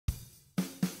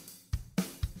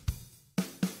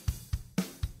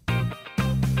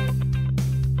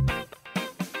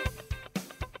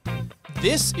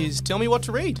This is Tell Me What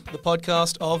to Read, the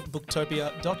podcast of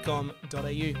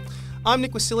booktopia.com.au. I'm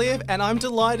Nick Wasiliev, and I'm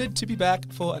delighted to be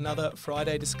back for another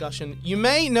Friday discussion. You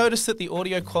may notice that the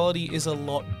audio quality is a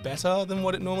lot better than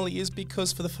what it normally is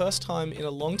because for the first time in a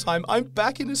long time, I'm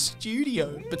back in a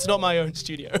studio, but it's not my own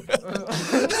studio.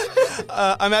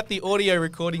 I'm at the audio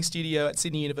recording studio at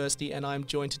Sydney University, and I'm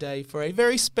joined today for a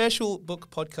very special book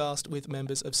podcast with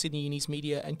members of Sydney Uni's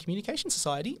Media and Communication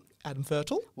Society, Adam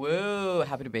Fiertl. Woo,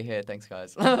 happy to be here. Thanks,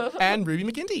 guys. And Ruby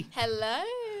McGinty. Hello.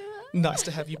 Nice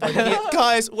to have you both here.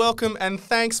 Guys, welcome, and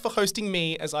thanks for hosting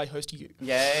me as I host you.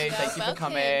 Yay, thank you for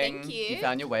coming. Thank you. You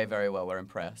found your way very well. We're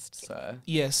impressed. So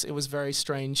Yes, it was very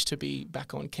strange to be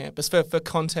back on campus. For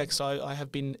context, I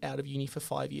have been out of uni for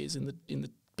 5 years in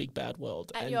the big bad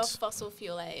world. At your fossil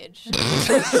fuel age.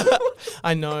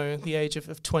 I know, the age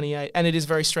of 28. And it is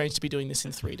very strange to be doing this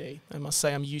in 3D. I must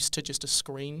say I'm used to just a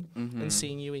screen and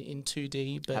seeing you in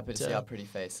 2D. But, happy to see our pretty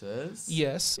faces.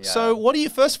 Yes. Yeah. So what do you,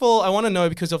 first of all, I want to know,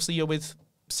 because obviously you're with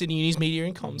Sydney Uni's Media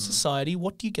and Comms Society,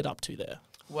 what do you get up to there?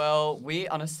 Well, we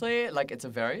honestly, it's a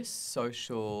very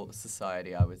social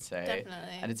society, I would say.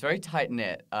 Definitely. And it's very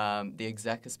tight-knit. The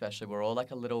exec especially, we're all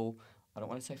like a little... I don't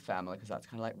want to say family because that's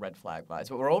kind of like red flag vibes,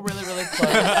 but we're all really, really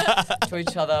close to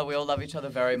each other. We all love each other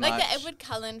very much. Like the Edward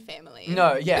Cullen family.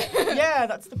 No, yeah. Yeah,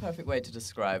 that's the perfect way to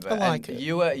describe it. I like it.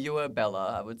 You were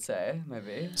Bella, I would say,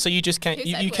 maybe. So you just came, Who's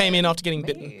you Edward? came in after getting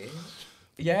bitten. Me?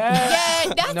 Yeah.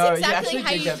 Yeah, that's No, exactly actually how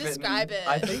did you get bitten. describe it.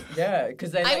 I think, yeah,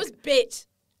 because they I was bit.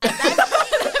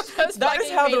 That That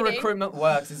is how the recruitment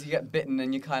works, is you get bitten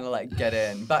and you kind of like get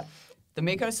in. But the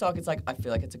MECOSOC, it's like, I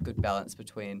feel like it's a good balance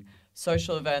between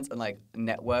social events and like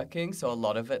networking. So a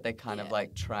lot of it, they kind of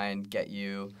like try and get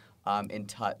you in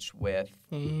touch with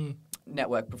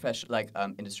network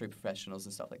industry professionals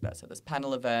and stuff like that. So there's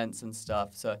panel events and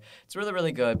stuff. So it's really,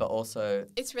 really good, but also...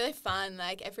 It's really fun.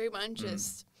 Like everyone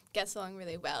just gets along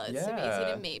really well. It's so Yeah.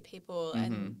 easy to meet people,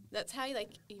 and that's how you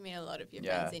meet a lot of your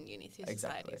friends in uni through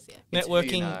Exactly. societies. Yeah. It's who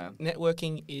you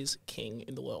Networking is king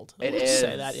in the world. It Let's is.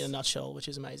 say that in a nutshell, which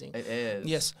is amazing. It is.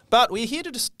 Yes, but we're here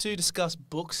to discuss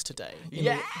books today.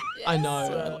 Yeah. I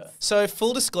know. So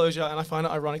full disclosure, and I find it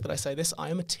ironic that I say this, I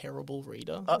am a terrible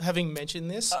reader, having mentioned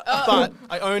this, but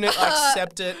I own it, I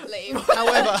accept it. Leave.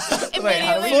 However, Wait,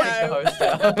 how do we Immediately kick the no. host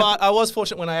out? but I was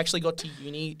fortunate when I actually got to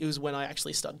uni, it was when I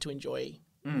actually started to enjoy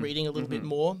reading a little bit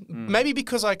more. Maybe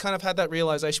because I kind of had that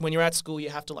realization when you're at school,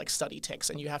 you have to study text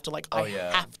and you have to I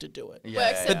have to do it.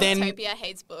 Works But at then- Booktopia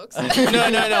hates books. No.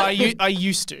 I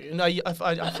used to. And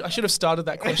I should have started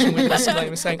that question with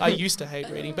disclaimer saying I used to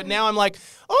hate reading, but now I'm like,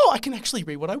 I can actually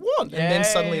read what I want, and then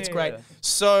suddenly it's great. Yay.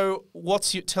 So,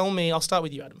 tell me? I'll start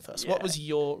with you, Adam, first. What Yeah. was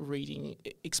your reading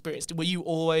experience? Were you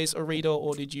always a reader,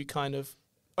 or did you kind of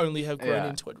only have grown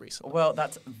into it recently? Well,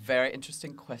 that's a very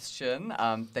interesting question.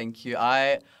 Thank you.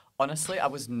 Honestly, I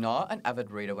was not an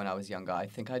avid reader when I was younger. I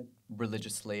think I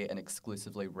religiously and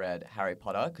exclusively read Harry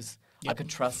Potter because I could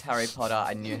trust Harry Potter.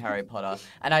 I knew Harry Potter.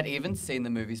 And I'd even seen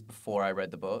the movies before I read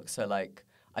the book. So,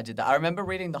 I did that. I remember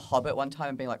reading The Hobbit one time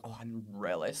and being like, I'm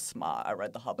really smart. I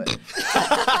read The Hobbit.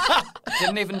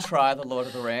 Didn't even try The Lord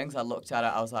of the Rings. I looked at it.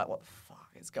 I was like, what the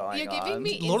fuck is going on? You're giving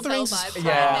me Lord of the incel Rings is vibes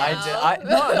Yeah, right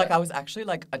now. I did. I was actually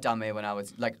a dummy when I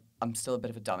was I'm still a bit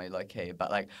of a dummy, low key,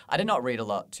 but I did not read a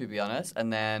lot, to be honest.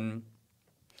 And then,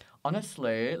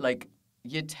 honestly,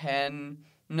 year 10,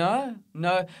 no,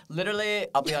 literally,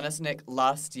 I'll be honest, Nick,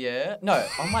 last year, no,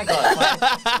 oh my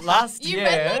God, last You year.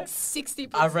 read 60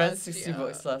 books I read last 60 year.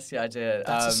 books last year, I did.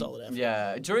 That's a solid effort.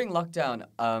 Yeah, during lockdown,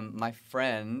 my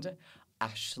friend...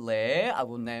 Ashley, I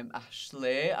will name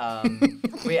Ashley.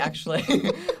 We actually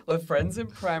were friends in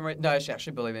primary. No, she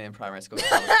actually bullied me in primary school.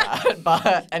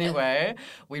 But anyway,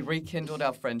 we rekindled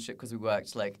our friendship because we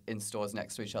worked in stores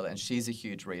next to each other, and she's a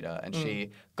huge reader, and she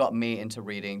got me into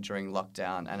reading during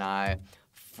lockdown, and I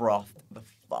frothed the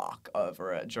fuck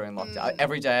over it during lockdown.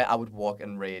 Every day I would walk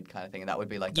and read kind of thing, and that would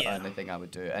be the only thing I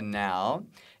would do. And now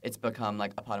it's become a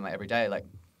part of my everyday.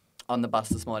 On the bus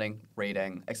this morning,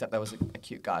 reading, except there was a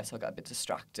cute guy, so I got a bit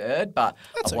distracted, but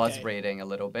That's I was okay. reading a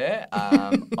little bit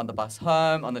on the bus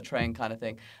home, on the train kind of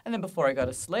thing. And then before I go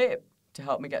to sleep, to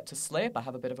help me get to sleep, I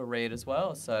have a bit of a read as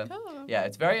well. So, Cool. yeah,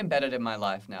 it's very embedded in my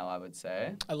life now, I would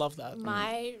say. I love that.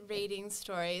 My reading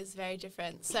story is very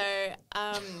different. So,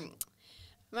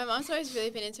 my mom's always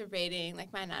really been into reading,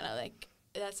 my nana,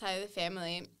 that side of the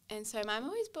family. And so Mum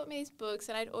always bought me these books,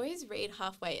 and I'd always read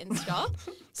halfway and stop.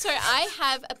 So I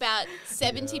have about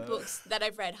 70 books that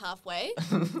I've read halfway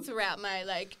throughout my,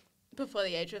 before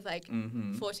the age of,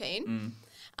 14.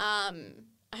 I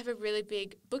have a really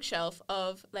big bookshelf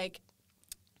of,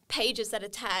 pages that are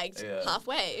tagged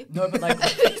halfway. No, but like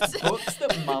books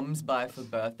that mums buy for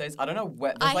birthdays. I don't know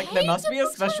where. There must be a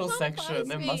special section.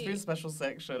 There must be a special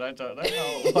section. I don't know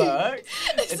how it works.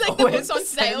 It's like the book's on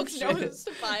sale because no one wants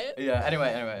to buy it. Yeah.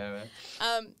 Anyway.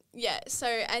 Yeah. So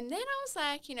and then I was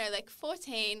like, like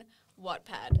 14,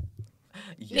 Wattpad.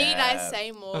 Yeah. Need I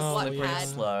say more?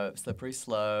 Wattpad. Slippery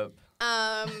slope.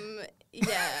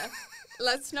 Yeah.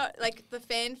 Let's not, the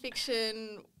fan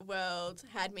fiction world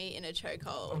had me in a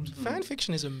chokehold. Fan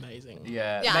fiction is amazing.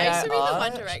 Yeah. Yeah, I used to read the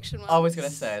One Direction ones. I was going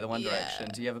to say the One Direction.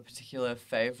 Do you have a particular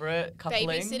favourite coupling?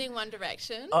 Babysitting One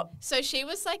Direction. Oh. So she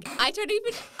was like, I don't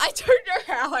know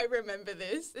how I remember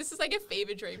this. This is like a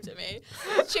fever dream to me.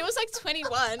 She was like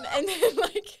 21 and then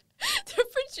the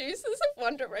producers of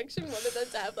One Direction wanted them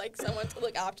to have someone to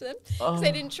look after them because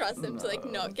they didn't trust them to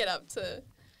not get up to...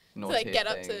 Naughty to get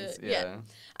things, up to yeah.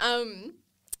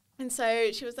 And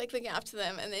so she was looking after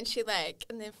them, and then she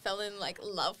and then fell in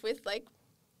love with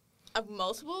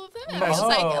multiple of them. And it was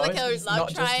just a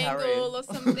love triangle or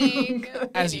something.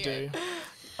 As you do.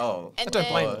 Oh, I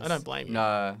don't blame you.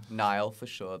 No, Niall for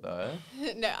sure though.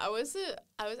 No, I was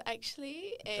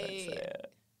actually a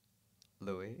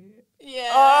Louis.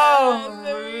 Yeah. Oh,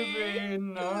 Louis. Ruby,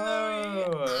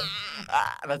 no.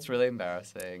 That's really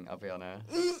embarrassing, I'll be honest.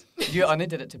 You only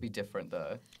did it to be different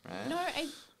though, right? No,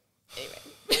 Anyway.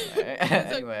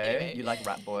 Anyway, you like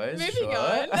Rat Boys. Moving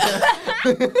on.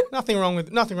 Nothing wrong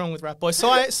with Rat Boys.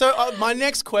 So my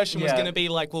next question was going to be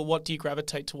well, what do you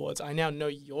gravitate towards? I now know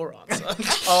your answer.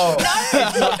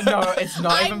 It's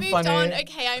not even funny.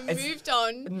 I moved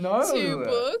on to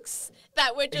books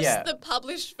that were just the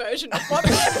published version of what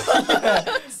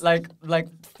books. like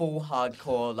full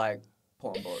hardcore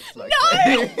porn books. No.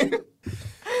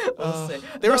 We'll see.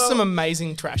 There are some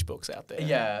amazing trash books out there.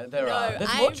 Yeah, there are.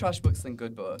 There's more trash books than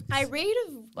good books. I read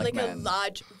a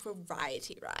large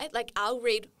variety, right? I'll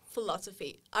read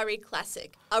philosophy. I'll read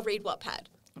classic. I'll read Wattpad.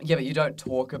 Yeah, but you don't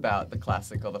talk about the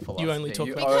classic or the philosophy. You only talk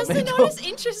about because they're not as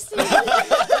interesting.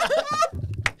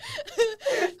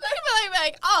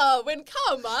 When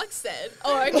Karl Marx said,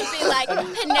 or it could be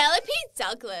Penelope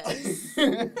Douglas.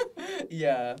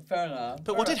 Yeah, fair enough.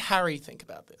 But what did Harry think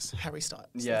about this? Harry Styles.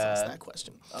 Yeah. Let's ask that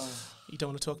question. You don't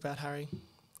want to talk about Harry?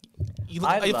 Your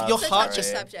heart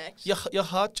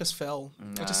just fell.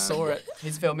 No. I just saw it.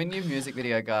 He's filming new music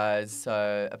video, guys.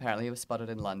 So apparently he was spotted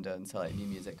in London. So new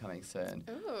music coming soon.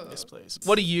 Ooh. Yes, please.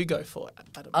 What do you go for,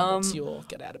 Adam? What's your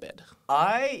get out of bed?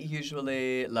 I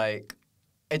usually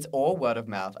it's all word of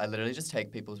mouth. I literally just take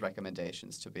people's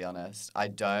recommendations, to be honest. I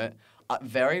don't...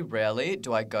 very rarely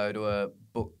do I go to a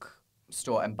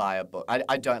bookstore and buy a book.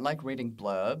 I don't like reading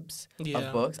blurbs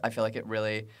of books. I feel like it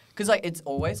really... Because it's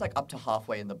always up to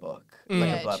halfway in the book. A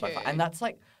blurb. True. And that's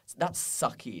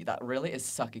sucky. That really is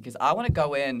sucky because I want to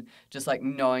go in just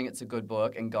knowing it's a good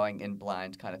book and going in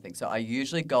blind kind of thing. So I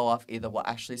usually go off either what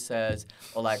Ashley says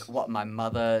or what my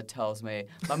mother tells me.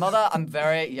 My mother, I'm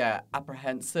very,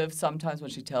 apprehensive sometimes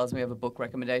when she tells me of a book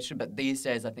recommendation, but these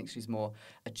days I think she's more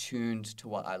attuned to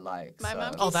what I like. My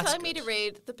mum keeps telling me to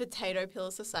read The Potato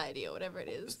Pill Society or whatever it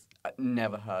is.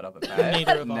 Never heard of it, mate.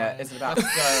 Neither have I. It's about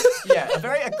a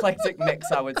very eclectic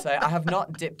mix, I would say. I have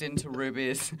not dipped into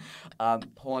Ruby's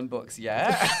porn books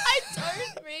yet. I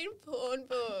don't read porn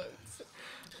books.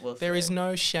 There is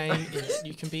no shame in it.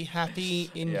 You can be happy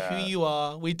in who you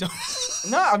are. We don't.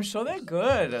 No, I'm sure they're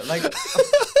good.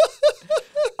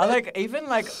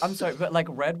 I'm sorry,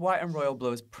 but Red, White, and Royal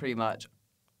Blue is pretty much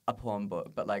a porn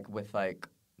book, but with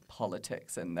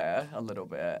politics in there a little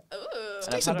bit. Ooh. It's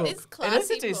a decent book. It's classy. It is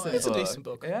a decent book. It's a decent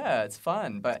book. Yeah, it's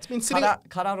fun, but been sitting...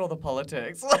 cut out all the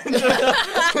politics.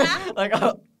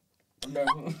 No.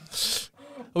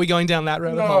 Are we going down that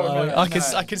rabbit hole? I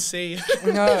could see.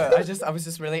 No, I was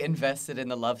just really invested in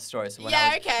the love story. So when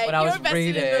I was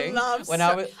reading,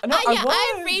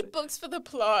 I read books for the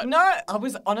plot. No, I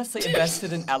was honestly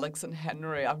invested in Alex and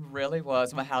Henry. I really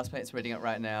was. My housemate's reading it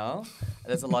right now.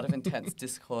 There's a lot of intense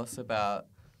discourse about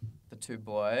the two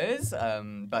boys. Are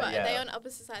they on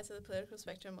opposite sides of the political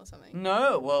spectrum or something?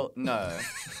 No, no.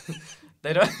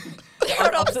 They don't. They're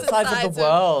on opposite sides of the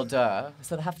world.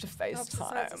 So they have to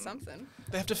FaceTime. Something.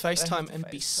 They have to FaceTime and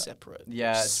be separate.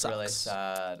 Yeah, it's really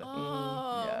sad.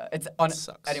 Oh. Yeah, it's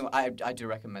sucks. Anyway, I do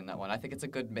recommend that one. I think it's a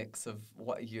good mix of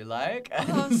what you like.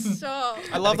 Oh, stop!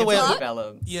 I love the way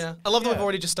balance. Yeah, I love that we've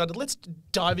already just started. Let's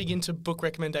diving into book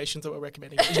recommendations that we're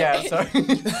recommending. Yeah, sorry.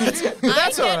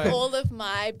 That's I all get right. all of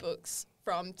my books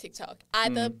from TikTok.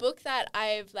 The book that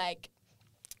I've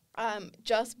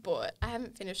just bought. I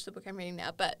haven't finished the book I'm reading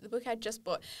now, but the book I just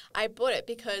bought, I bought it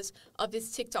because of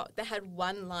this TikTok that had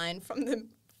one line from the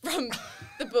from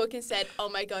the book and said, "Oh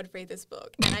my God, read this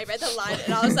book." And I read the line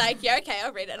and I was like, "Yeah, okay,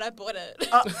 I'll read it." And I bought it.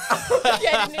 Yeah,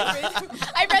 I didn't even read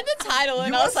it. I read the title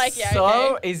and I was like, "Yeah,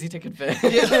 so okay." easy to convince.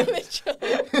 Literally.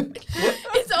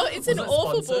 It's an it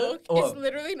awful sponsored? book. Oh. It's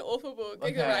literally an awful book.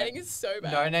 Like the Okay. writing is so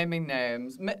bad. No naming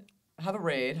names. Have a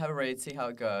read, see how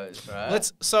it goes,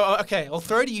 right? Okay, I'll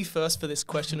throw to you first for this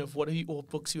question of what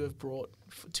books you have brought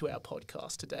to our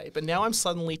podcast today. But now I'm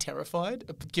suddenly terrified,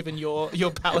 given your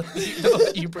palette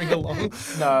that you bring along.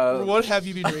 No. What have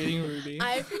you been reading, Ruby?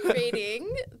 I've been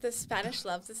reading The Spanish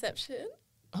Love Deception.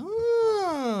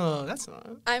 Oh, that's nice.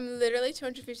 I'm literally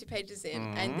 250 pages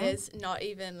in and there's not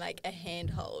even like a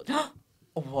handhold.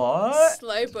 What?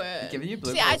 Slow burn. Giving you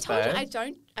See, I blueprints, told you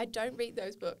babe. I don't read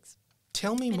those books.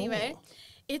 Tell me Anyway, more.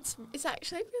 it's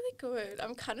actually really good.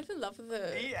 I'm kind of in love with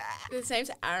it. His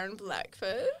name's Aaron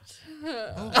Blackford.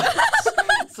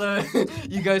 So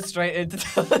you go straight into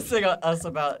telling us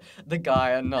about the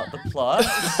guy and not the plot.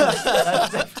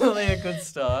 That's definitely a good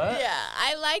start. Yeah,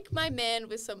 I like my man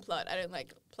with some plot. I don't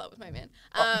like plot with my man.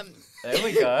 There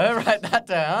we go. Write that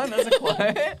down. There's a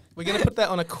quote. We're going to put that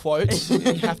on a quote.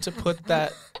 You have to put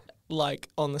that like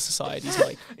on the society's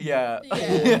like Yeah.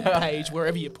 Yeah. page,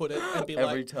 wherever you put it, and be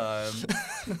Every like, time.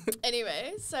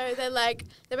 Anyway, so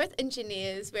they're both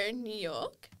engineers. We're in New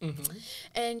York,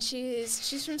 and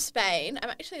she's from Spain. I'm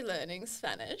actually learning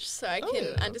Spanish, so I can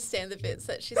understand the bits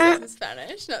that she says in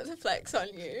Spanish. Not to flex on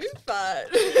you, but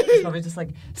Probably just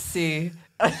like, see.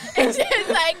 it's just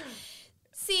like,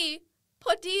 sí,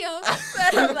 por Dios.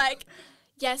 And I'm like,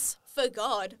 yes, for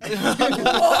God.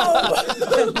 Bilingual.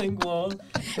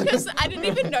 Because I didn't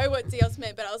even know what Dios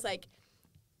meant, but I was like,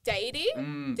 deity?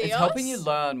 Dios? It's helping you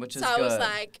learn, which is So good. I was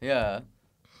like, yeah.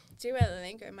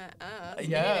 Duolingo my ass.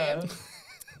 Yeah.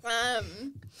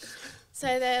 Anyway,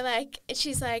 so they're like,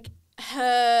 she's like,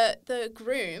 the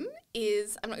groom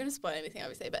is, I'm not going to spoil anything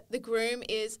obviously, but the groom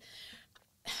is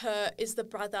the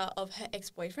brother of her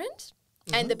ex-boyfriend,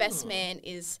 and the best man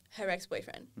is her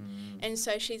ex-boyfriend. And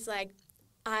so she's like,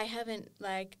 I haven't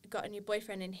like got a new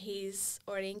boyfriend and he's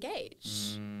already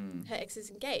engaged. Her ex is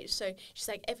engaged. So she's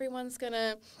like, everyone's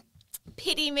gonna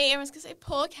pity me. Everyone's gonna say,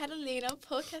 poor Catalina,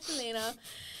 poor Catalina.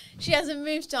 She hasn't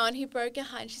moved on. He broke her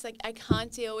heart. And she's like, I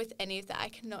can't deal with any of that. I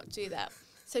cannot do that.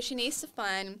 So she needs to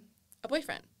find a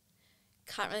boyfriend.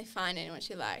 Can't really find anyone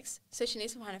she likes. So she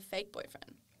needs to find a fake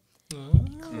boyfriend.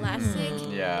 Classic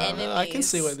enemies. I can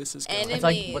see where this is going. Enemies. It's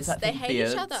like, what's that they thing, hate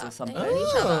beards each other. or something? They hate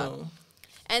each other. Oh.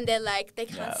 And they're like, they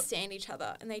can't stand each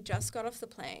other. And they just got off the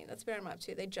plane. That's where I'm up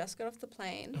to. They just got off the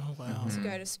plane Oh, wow. to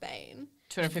go to Spain.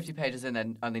 250 pages in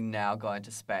and only now going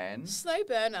to Spain. Slow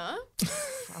burner.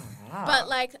 Wow. But,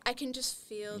 like, I can just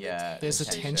feel Yeah, the There's a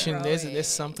tension. tension. There's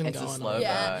something It's a going slow on.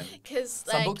 Yeah, burn. because,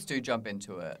 Some like, books do jump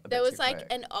into it. there was, like,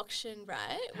 an auction,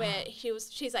 right, where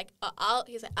she's like, I'll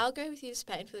go with you to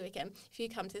Spain for the weekend if you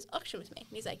come to this auction with me. And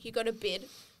he's like, you got to bid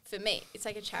for me. It's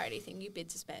like a charity thing. You bid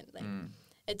to spend, like,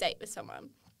 a date with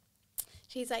someone.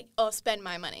 She's like, spend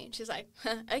my money. She's like,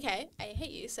 okay, I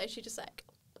hate you. So she just, like,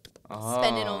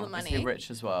 spending all the money. Is he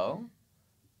rich as well?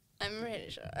 I'm pretty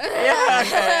sure.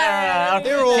 Yeah, okay.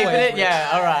 They're all Keep it, rich.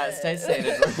 yeah, all right. Stay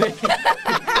seated, Ruby.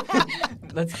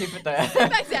 Let's keep it there.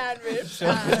 Back down, Rich.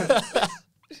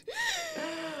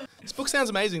 This book sounds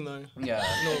amazing, though. Yeah,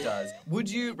 it does. Would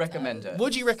you recommend it?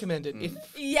 Would you recommend it? If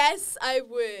Yes, I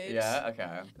would. Yeah,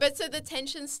 okay. But so the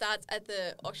tension starts at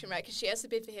the auction, right? Because she has to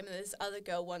bid for him, and this other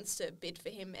girl wants to bid for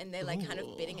him, and they're like kind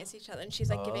of bidding against each other, and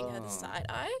she's like giving her the side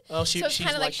eye. Oh, so it's she's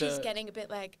kind of like like she's the- getting a bit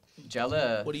like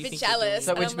Jealous. what do you a bit think? you're doing? jealous,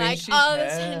 So and which I'm means like, she oh, the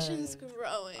cares. tension's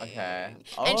growing. Okay.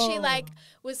 And she Oh. like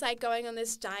was like going on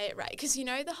this diet, right? Because you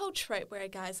know the whole trope where a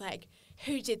guy's like,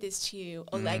 "Who did this to you?"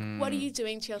 or like, "What are you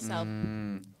doing to yourself?"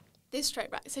 This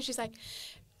trope, right? So she's like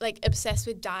obsessed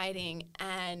with dieting,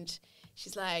 and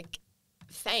she's like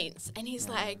faints, and he's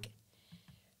like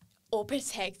all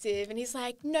protective, and he's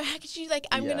like, no, how could you, like,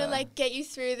 I'm gonna like get you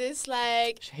through this,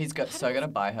 like. He's gonna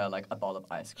buy her like a bowl of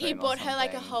ice cream. He or bought her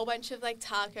like a something. whole bunch of like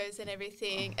tacos and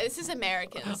everything. And this is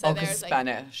American, so Oh, there's because like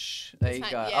Spanish. There you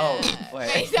Span- go. yeah. Oh,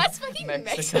 wait. That's fucking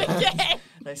Mexican.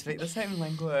 They speak the same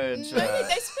language. No,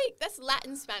 they speak, that's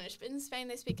Latin Spanish, but in Spain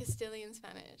they speak Castilian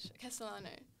Spanish, Castellano.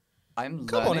 I'm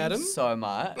Come on, learning Adam. so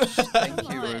much. Thank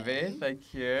Come you, on. Ruby.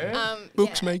 Thank you.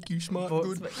 Books Yeah. make you smart.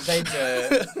 Books, Good. they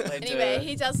do. They Anyway, do.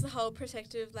 he does the whole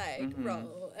protective like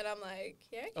role, and I'm like,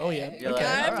 yeah, okay. Oh, yeah. You're Okay.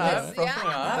 like, all right, Yeah.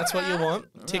 frothing up. That's what you want.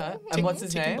 Tick, Right. tick, And what's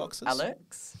his ticking name? boxes.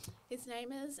 Alex? His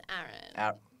name is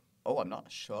Aaron. Oh, I'm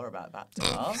not sure about that.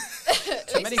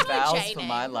 Too Too many vowels for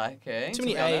my liking. Too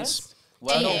many to be A's. honest.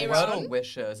 Wordle, Aaron. Wordle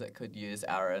wishes it could use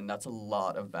Aaron. That's a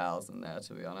lot of vowels in there,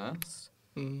 to be honest.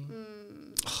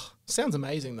 Sounds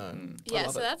amazing, though. I Yeah,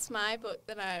 love so it. that's my book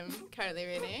that I'm currently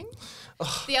reading.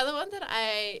 The other one that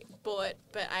I bought,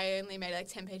 but I only made like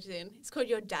 10 pages in, it's called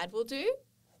Your Dad Will Do.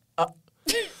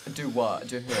 Do what?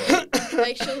 Do who?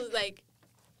 Like, she'll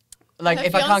Like, her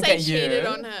if I can't fiancé get cheated you.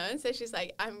 on her, so she's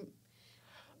like, I'm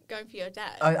going for your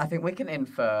dad. I think we can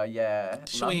infer, yeah.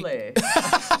 Sweet. Lovely.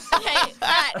 Okay, all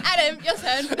right, Adam, your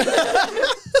turn.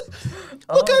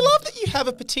 Look, I love that you have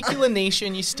a particular niche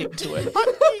and you stick to it.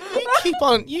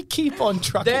 You keep on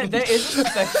trucking. There is a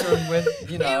spectrum with,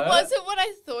 you know. It wasn't what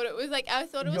I thought it was. Like, I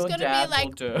thought it was Your going to dad be like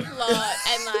will do. plot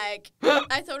and like,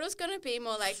 I thought it was going to be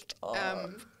more like,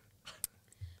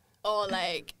 or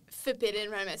like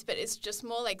forbidden romance, but it's just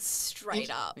more like straight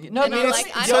up. No, and but I'm it's-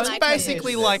 like, I So don't it's like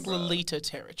basically this. like Lolita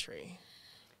territory.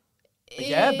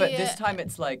 Yeah, but this time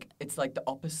it's like the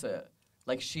opposite.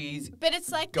 Like she's. But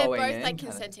it's like they're going both in, like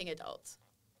kinda. consenting adults.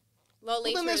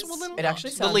 Lolita Well, then is there's- well, then- It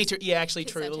actually sounds. Lolita, yeah, actually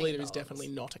true. Consenting Lolita is adults. definitely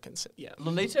not a consent. Yeah.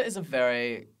 Lolita is it's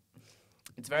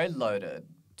very loaded.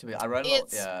 To be, I wrote a lot.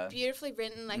 It's Yeah. beautifully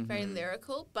written, like very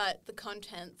lyrical, but the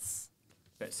contents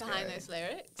Bit behind scary. those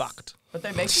lyrics. Fucked. But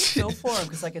they make you feel for him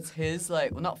because like it's his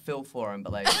like well not feel for him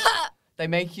but like they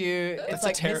make you it's That's a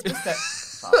like his terror-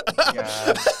 perspective.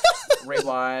 Yeah.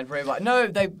 Rewind. No,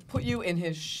 they put you in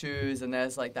his shoes and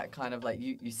there's like that kind of like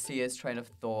you see his train of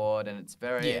thought and it's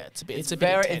very Yeah, it's a bit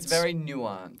very intense. it's very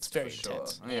nuanced. It's very for sure.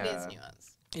 intense. It is Yeah.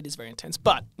 nuanced. It is very intense.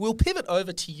 But we'll pivot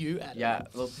over to you, Adam. Yeah,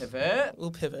 we'll pivot.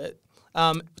 We'll pivot.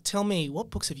 Tell me, what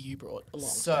books have you brought along?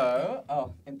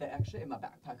 So, and they're actually in my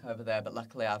backpack over there, but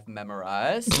luckily I've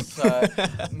memorized. So,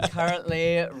 I'm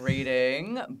currently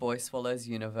reading Boy Swallows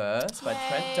Universe by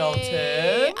Trent Yay.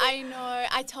 Dalton. I know.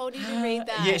 I told you to read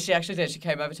that. Yeah, she actually did. She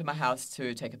came over to my house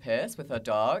to take a piss with her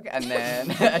dog, and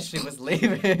then as she was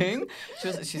leaving,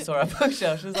 she saw a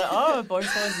bookshelf. She was like, "Oh, Boy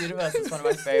Swallows Universe is one of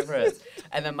my favorites."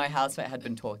 And then my housemate had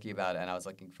been talking about it, and I was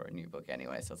looking for a new book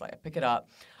anyway, so I was like, "I pick it up."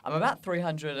 I'm about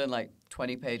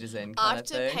 320 pages in, kind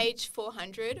After of thing. page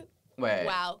 400, Wait.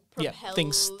 wow, Yeah,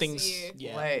 propels things. you.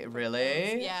 Yeah. Wait,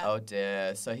 really? Yeah. Oh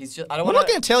dear. So he's just. I don't We're want not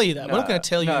going to tell you that. We're not going to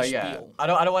tell you No, the yeah. spiel. I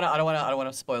don't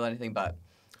want to spoil anything. But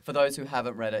for those who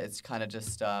haven't read it, it's kind of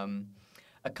just a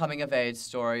coming of age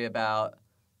story about.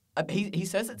 He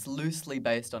says it's loosely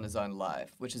based on his own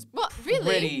life, which is What, really?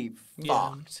 pretty Yeah.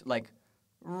 fucked. Like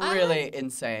really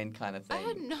insane kind of I thing.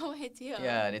 had no idea.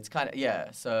 Yeah, and it's kind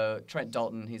of So Trent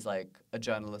Dalton, he's like a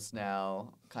journalist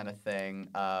now, kind of thing,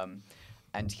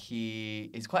 and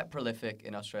he's quite prolific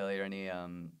in Australia,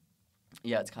 and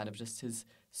it's kind of just his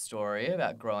story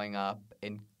about growing up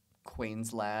in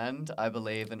Queensland, I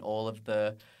believe, and all of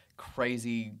the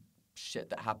crazy shit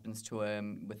that happens to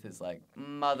him with his like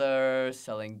mother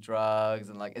selling drugs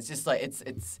and like it's just like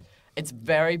it's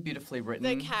very beautifulally written.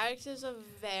 The characters are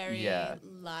very Yeah.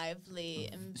 lively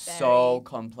and very, So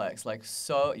complex, like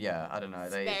I don't know.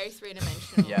 very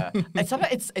three-dimensional. Yeah, and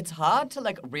sometimes it's hard to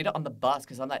like read it on the bus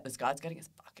because I'm like this guy's getting his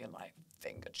fucking like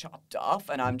finger chopped off,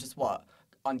 and I'm just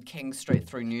on King Street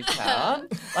through Newtown.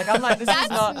 Like I'm like this is That's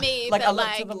not me, like but, I look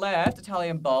to like- the left,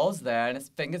 Italian bowl's there, and his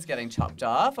finger's getting chopped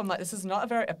off. I'm like this is not a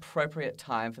very appropriate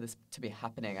time for this to be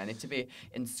happening. I need to be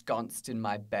ensconced in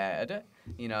my bed,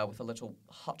 with a little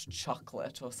hot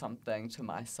chocolate or something to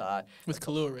my side. With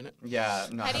Kahlua in it. Yeah,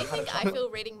 no. How do you I had a think I feel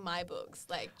reading my books?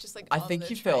 Like, just like I on think the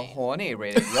you feel train? horny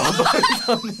reading your books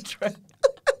on the train.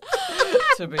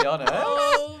 To be honest.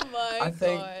 Oh my I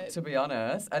think, god. to be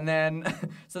honest. And then,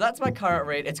 so that's my current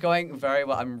read. It's going very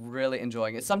well. I'm really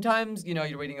enjoying it. Sometimes,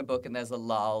 you're reading a book and there's a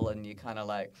lull and you kind of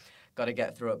like got to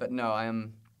get through it. But no,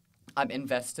 I'm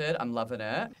invested. I'm loving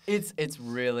it. It's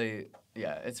really,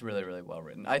 it's really, really well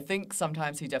written. I think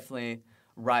sometimes he definitely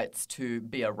writes to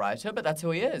be a writer, but that's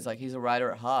who he is. Like, he's a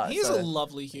writer at heart. He's so- a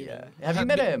lovely human. Yeah. Have you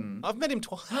met him? I've met him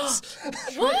twice.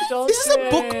 What? This is a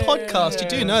book podcast. You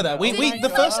do know that. Did We he the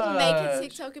first. not make a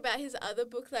TikTok about his other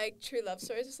book, like True Love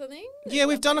Stories or something? Yeah,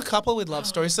 we've done a couple with love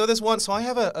stories. So there's one. So I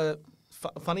have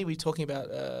funny, we were talking about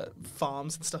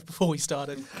farms and stuff before we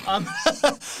started.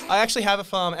 I actually have a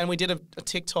farm, and we did a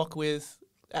TikTok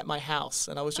at my house,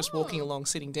 and I was just walking along,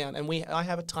 sitting down, and I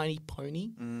have a tiny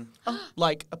pony.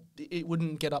 Like it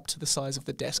wouldn't get up to the size of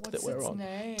the desk that we're its on.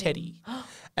 name? Teddy,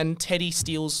 and Teddy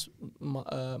steals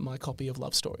my copy of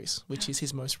Love Stories, which is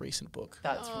his most recent book.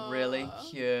 That's really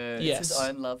cute. Yes. It's his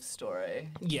own love story.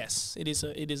 Yes, it is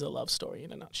a love story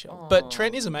in a nutshell. But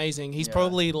Trent is amazing. He's Yeah.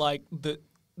 probably like the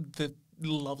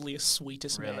loveliest,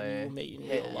 sweetest man you Really? will meet in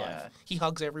real Yeah. life. He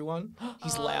hugs everyone.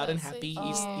 He's loud and that's so happy.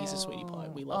 He's a sweetie pie.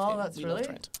 We Oh, love him. that's We really. love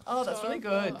Trent. Oh, that's really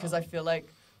good because I feel like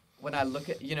when I look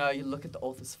at you look at the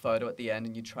author's photo at the end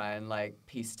and you try and like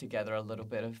piece together a little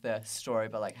bit of their story,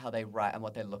 but like how they write and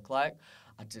what they look like.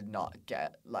 I did not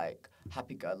get like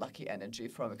happy-go-lucky energy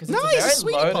from it because No, it's a he's very a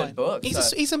sweetie loaded pie. book.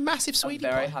 He's a massive I'm sweetie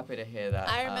very pie. happy to hear that.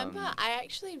 I remember I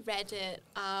actually read it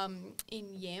in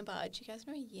Yamba. Do you guys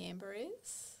know where Yamba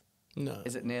is? No.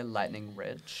 Is it near Lightning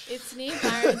Ridge? It's near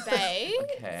Byron Bay.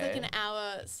 It's Okay. like an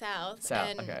hour south. South,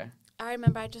 and okay. I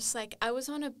remember I was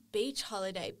on a beach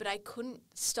holiday, but I couldn't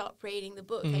stop reading the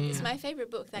book. Like, it's my favorite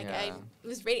book. Like, I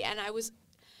was reading, and I was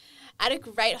at a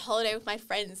great holiday with my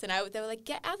friends, and they were like,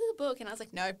 "Get out of the book," and I was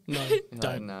like, "No, No,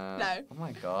 don't. no." Oh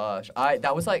my gosh.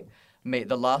 That was like me.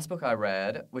 The last book I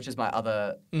read, which is my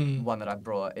other one that I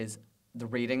brought, is The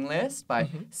Reading List by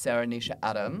Sarah Nisha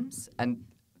Adams. And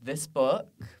this book,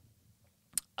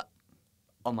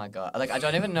 oh my God. Like, I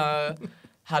don't even know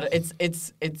how to,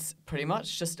 it's pretty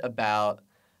much just about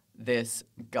this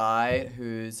guy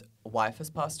whose wife has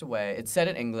passed away. It's set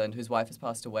in England, whose wife has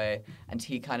passed away, and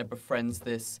he kind of befriends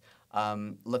this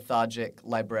lethargic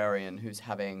librarian who's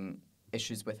having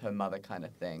issues with her mother kind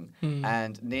of thing.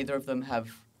 And neither of them have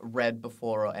read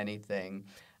before or anything.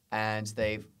 And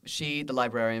the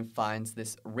librarian, finds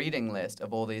this reading list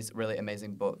of all these really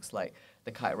amazing books, like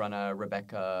The Kite Runner,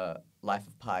 Rebecca, Life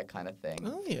of Pi kind of thing.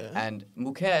 Oh, yeah. And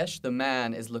Mukesh, the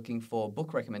man, is looking for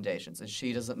book recommendations, and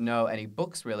she doesn't know any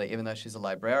books really, even though she's a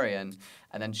librarian.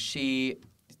 And then she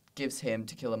gives him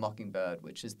To Kill a Mockingbird,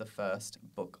 which is the first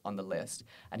book on the list.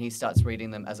 And he starts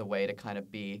reading them as a way to kind of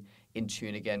be in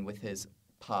tune again with his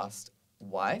past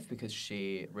wife, because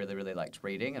she really, really liked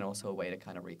reading, and also a way to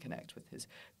kind of reconnect with his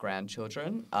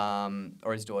grandchildren,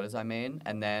 or his daughters, I mean.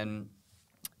 And then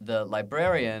the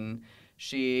librarian,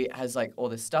 she has like all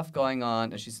this stuff going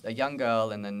on, and she's a young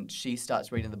girl, and then she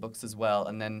starts reading the books as well.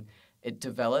 And then it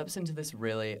develops into this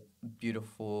really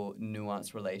beautiful,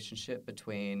 nuanced relationship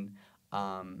between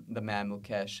the man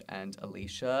Mukesh and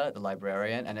Alicia, the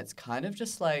librarian. And it's kind of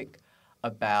just like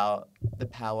about the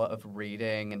power of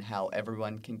reading and how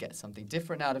everyone can get something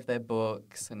different out of their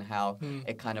books, and how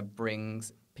it kind of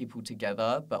brings people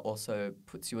together but also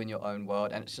puts you in your own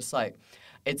world. And it's just like,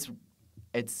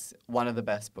 it's one of the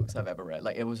best books I've ever read.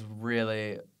 Like, it was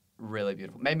really, really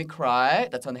beautiful. Made me cry.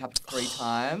 That's only happened 3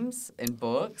 times in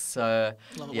books. So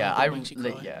yeah, I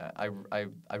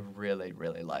really,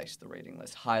 really liked The Reading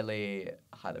List. Highly,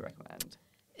 highly recommend.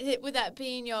 Would that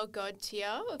be in your God tier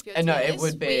of your No, tier it list?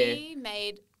 would be. We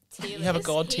made tier list. You have a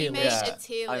God tier list. He made a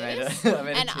tier I made list. I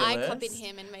made a And tier I list. copied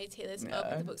him and made a tier list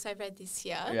of the books I've read this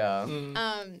year. Yeah.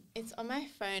 It's on my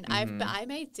phone. But I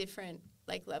made different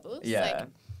like levels. Yeah. Like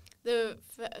the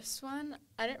first one,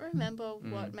 I don't remember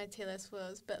what my tier list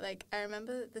was, but like I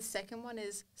remember the second one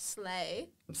is Slay.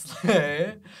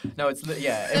 Slay? No, it's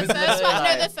yeah. It was The first literally one,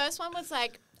 like, no, the first one was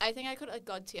like, I think I called it a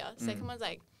God tier. Second one's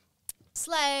like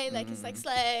Slay, like it's like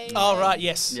Slay. Oh, right,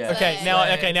 yes. Yeah. Okay, Slay.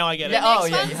 now I get it. Yeah, oh, The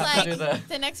yeah, next you one's have to do like, the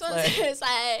the next one's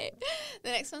Slay. The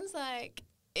next one's like,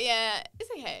 yeah, it's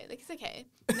okay. Like, it's okay.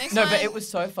 The next No, one, but it was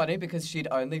so funny because she'd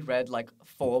only read like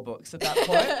 4 books at that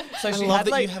point. So I she love had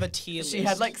that like you have a tier she list.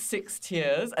 had like 6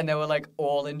 tiers, and they were like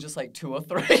all in just like 2 or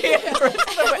 3. The rest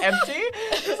of them were empty.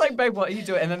 It was like, babe, what are you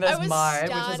doing? And then there's was mine,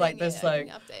 which is like starting this it, like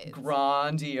opening updates.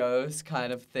 grandiose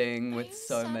kind of thing I with haven't so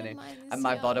started many. mine this And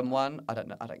my year. bottom one, I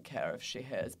don't care if she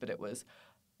hears, but it was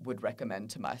would recommend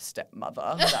to my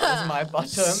stepmother. That was my bottom.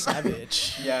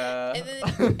 Savage. Yeah. And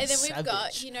then we've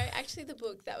got, Savage. actually the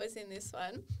book that was in this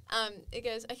one. It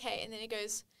goes, okay, and then it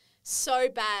goes, so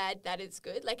bad that it's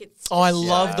good. Like, it's Oh, I just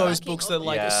love so those fucking books that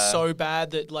like Yeah. are so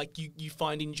bad that like you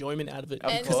find enjoyment out of it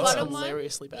Of And because the it's bottom one,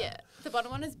 hilariously bad. yeah, the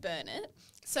bottom one is Burn It.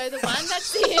 So the one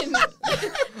that's in,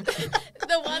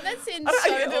 the one that's in so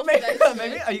awful that it's good,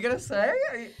 Maybe, are you gonna say?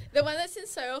 the one that's in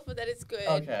so awful that it's good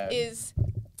Okay. is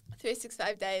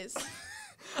 365 Days.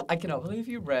 I cannot believe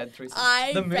you read 365.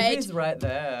 I The read- movie's right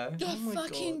there. The my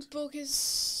fucking God. book is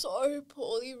so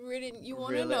poorly written. You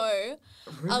want to Really? know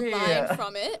Really? a line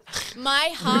from it?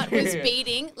 My heart was Really?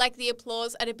 beating like the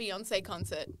applause at a Beyonce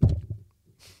concert.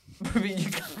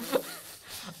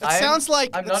 sounds like-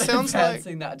 I'm it not sounds like-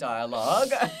 advancing that dialogue.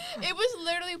 It was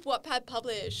literally Wattpad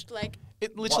published. Like,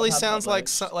 It literally What sounds like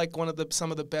published? like some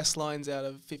of the best lines out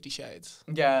of 50 Shades.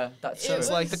 Yeah, that's It true.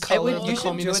 It's like the was colour so of the You should do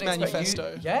Communist an expe-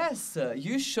 Manifesto. Yes,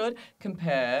 you should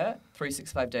compare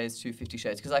 365 Days to 50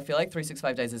 Shades, because I feel like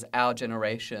 365 Days is our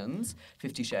generation's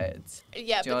 50 Shades.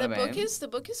 yeah, Do you but know the what I book mean?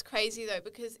 is crazy though,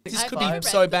 because This I've could never be read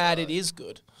so the bad book. it is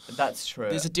good. That's true.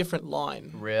 There's a different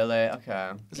line. Really?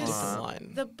 Okay. There's a different Uh-huh.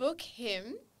 line. The book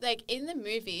like in the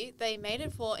movie, they made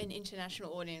it for an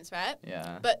international audience, right?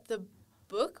 Yeah. But the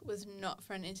book was not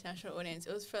for an international audience.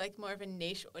 It was for like more of a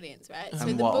niche audience, right? So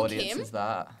And the what book audience is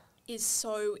that? is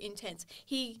so intense.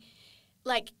 He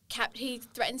like he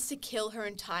threatens to kill her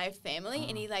entire family,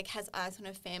 and he like has eyes on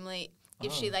her family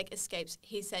if she like escapes,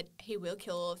 he said he will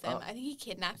kill all of them. I think he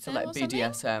kidnapped So them like or something.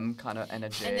 BDSM kind of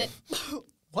energy. And then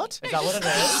What? Is that what it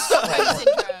is? Stockholm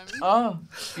syndrome. Oh,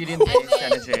 Beauty and the Beast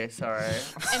then- energy. Sorry.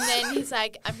 And then he's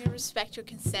like, I'm going to respect your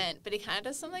consent. But he kind of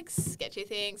does some like sketchy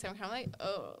things. So I'm kind of like,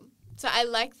 oh. So I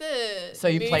like the So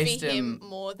you movie placed him him-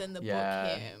 more than the Yeah.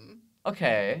 book him.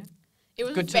 Okay. It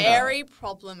was Good to know. very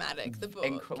problematic, the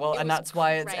book. Well, It and was that's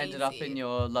why it's ended up crazy. in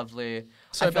your lovely.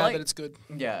 So I feel bad like- that it's good.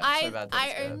 Yeah. so bad that I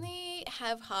it's good. only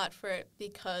have heart for it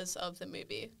because of the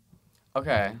movie.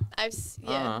 Okay. Yeah.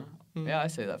 Uh-huh. Yeah, I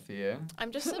see that for you.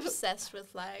 I'm just obsessed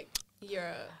with like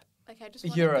Europe. Like I just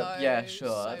want Europe, to go yeah, sure.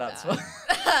 so That's bad.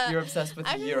 what you're obsessed with.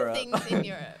 I really Europe. things in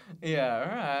Europe. Yeah.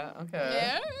 All right.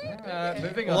 Okay. Yeah. All right, Okay.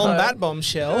 moving Well, on. on that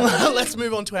bombshell, let's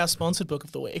move on to our sponsored book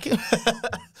of the week.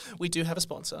 We do have a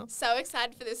sponsor. So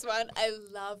excited for this one. I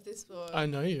love this book. I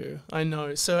know you. I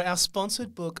know. So our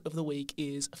sponsored book of the week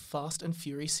is Fast and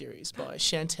Fury series by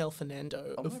Chantel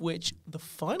Fernando, of which the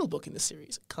final book in the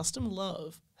series, Custom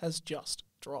Love, has just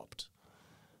dropped.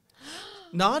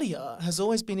 Nadia has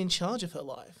always been in charge of her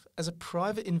life. As a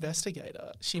private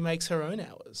investigator, she makes her own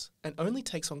hours and only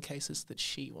takes on cases that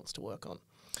she wants to work on.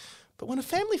 But when a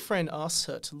family friend asks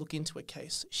her to look into a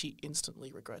case, she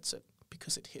instantly regrets it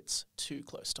because it hits too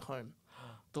close to home.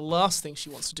 The last thing she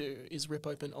wants to do is rip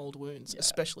open old wounds,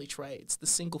 especially Trades, the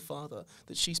single father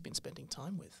that she's been spending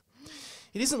time with.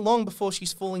 It isn't long before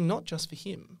she's falling not just for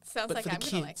him, Sounds but like for the I'm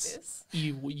gonna like kids. this.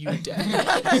 You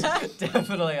dare.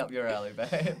 Definitely up your alley,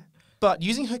 babe. But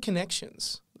using her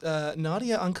connections,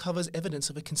 Nadia uncovers evidence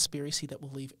of a conspiracy that will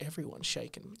leave everyone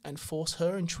shaken and force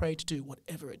her and Trey to do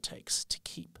whatever it takes to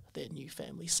keep their new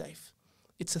family safe.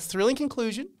 It's a thrilling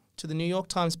conclusion to the New York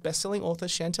Times bestselling author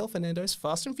Chantel Fernando's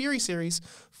Fast and Fury series,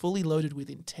 fully loaded with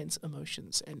intense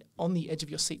emotions and on the edge of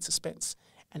your seat suspense.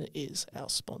 And it is our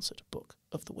sponsored book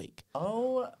of the week.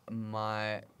 Oh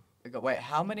my God. Wait,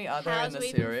 how many are there in How's the we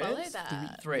even series? follow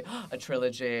that? Three. A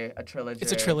trilogy.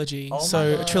 It's a trilogy, Oh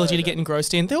so my a trilogy to God. get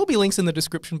engrossed in. There will be links in the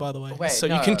description, by the way. Wait, so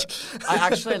no. you can. I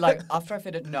actually like after I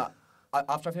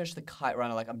finished the Kite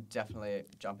Runner, like I'm definitely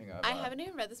jumping over. I haven't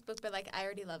even read this book, but like I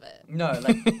already love it. No,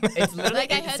 like it's literally.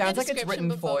 Like I it heard sounds the like it's description written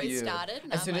before for we you. started.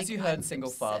 and As I'm soon as like, you heard I'm single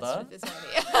obsessed father, with this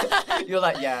already. you're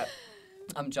like, yeah,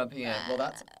 I'm jumping in. Well,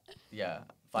 that's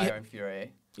Fire Yeah. and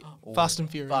Fury. Ooh, Fast and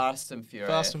Fury. Fast and Fury.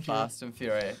 Fast and Fury. Fast and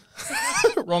Fury.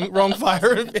 wrong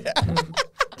fire. Yeah.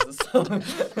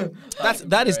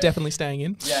 That is Fury. definitely staying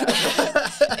in. Yeah.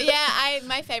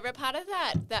 My favorite part of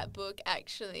that book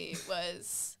actually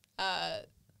was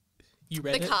You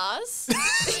read the it? cars.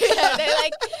 Yeah, they're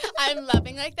like, I'm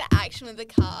loving like the action with the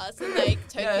cars and like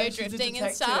Tokyo Yeah, she's a drifting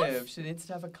and stuff. detective. She needs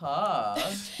to have a car.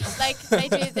 Like they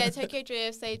do their Tokyo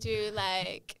drifts. They do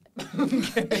like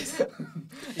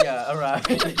Yeah, all right.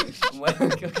 Well,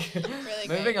 okay. really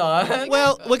Moving great. on. Really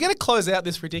Well, great we're book. going to close out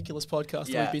this ridiculous podcast that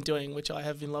Yeah. we've been doing, which I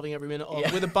have been loving every minute of,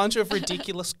 Yeah. with a bunch of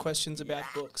ridiculous questions about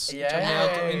books, which I'm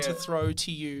now going to throw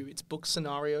to you. It's book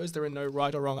scenarios. There are no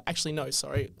right or wrong. Actually, no,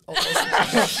 sorry.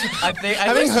 I think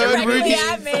having heard directly Ruby's,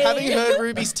 at me. having heard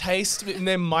Ruby's taste,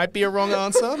 there might be a wrong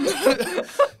answer.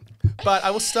 But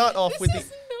I will start off with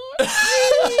This the. is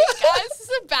not guys, this is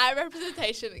a bad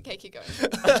representation. Okay, keep going.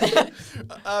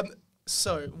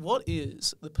 So, what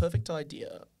is the perfect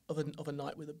idea of a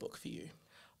night with a book for you?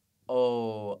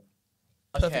 Oh,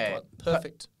 Perfect okay. one.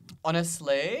 Perfect.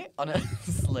 Honestly,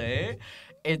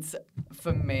 it's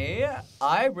for me.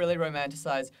 I really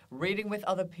romanticize reading with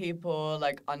other people,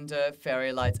 like under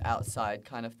fairy lights outside,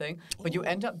 kind of thing. But you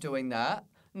end up doing that.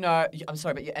 No, I'm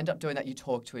sorry, but you end up doing that. You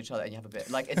talk to each other and you have a bit.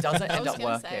 Like it doesn't end was up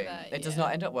gonna say working. that, It does yeah.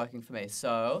 not end up working for me.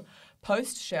 So,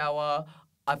 post shower.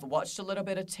 I've watched a little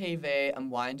bit of TV.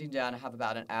 I'm winding down. I have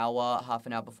about an hour, half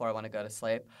an hour before I want to go to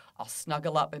sleep. I'll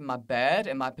snuggle up in my bed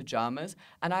in my pajamas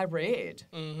and I read.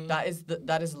 Mm-hmm. That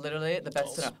is literally the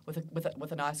best Goals.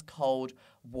 with a nice cold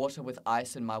water with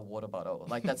ice in my water bottle.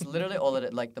 Like that's literally all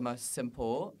it. Like the most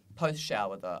simple. Post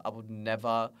shower though, I would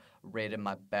never read in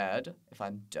my bed if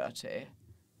I'm dirty.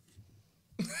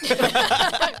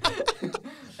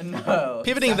 No.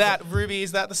 Pivoting that, Ruby,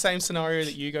 is that the same scenario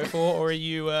that you go for, or are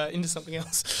you into something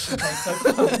else? Cut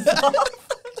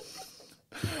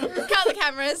the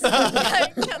cameras.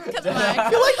 Cut the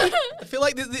mic. I feel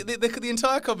like the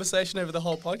entire conversation over the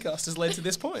whole podcast has led to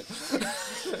this point.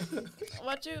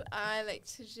 What do I like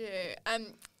to do?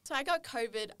 So I got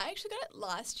COVID. I actually got it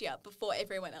last year before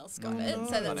everyone else got it.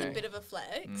 So that's a no. bit of a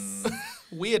flex.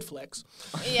 Weird flex.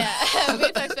 Yeah,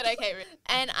 weird flex, but okay.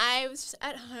 And I was just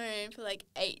at home for like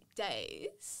 8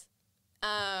 days,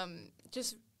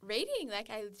 just reading. Like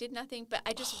I did nothing, but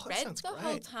I just that read sounds the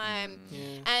whole great. time. Yeah.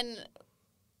 And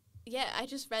yeah, I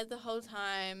just read the whole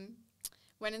time.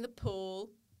 Went in the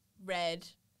pool, read,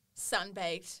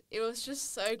 sunbaked. It was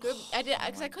just so good. I did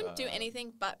because I couldn't do God.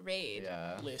 anything but read,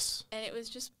 Yeah. Bliss. and it was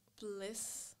just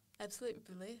bliss, absolute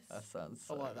bliss. That sounds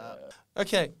I so like that. good.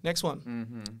 Okay, next one.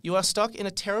 Mm-hmm. You are stuck in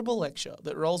a terrible lecture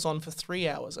that rolls on for 3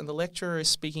 hours, and the lecturer is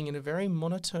speaking in a very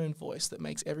monotone voice that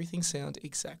makes everything sound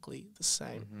exactly the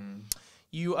same. Mm-hmm.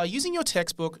 You are using your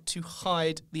textbook to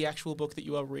hide the actual book that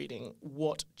you are reading.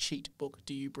 What cheat book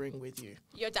do you bring with you?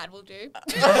 Your dad will do.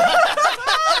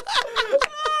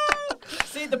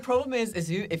 See, the problem is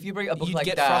if you bring a book You'd like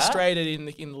get that, frustrated in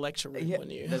the lecture room, Yeah,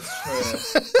 wouldn't you? that's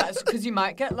true. Because you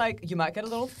might get a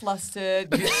little flustered.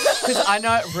 Because I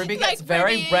know Ruby Like gets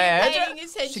very Ruby red. paying She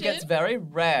attention. gets very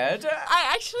red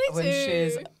I actually when do.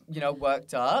 she's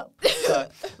worked up. So,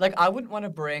 like, I wouldn't want to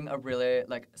bring a really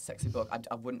sexy book.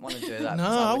 I wouldn't want to do that. No,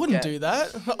 'cause I would wouldn't get- do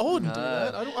that. I wouldn't do No.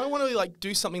 that. I don't want to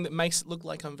do something that makes it look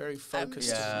like I'm very focused.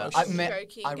 Yeah, and I, emotional.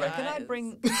 Joking, I reckon guys. I'd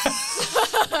bring.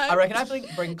 I reckon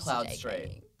I'd bring Cloud Joking.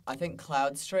 Street. I think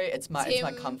Cloud Street. It's my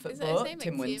comfort is that his book. name?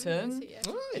 Tim Like Winton. Yeah.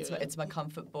 Oh, yeah. It's my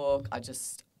comfort book.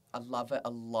 I love it a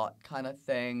lot, kind of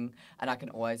thing, and I can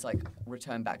always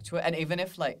return back to it. And even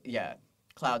if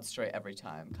Cloud Street every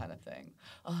time, kind of thing.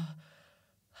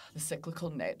 The cyclical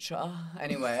nature.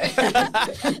 Anyway,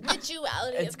 The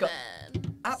duality It's of got-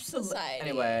 man. absolutely. Society.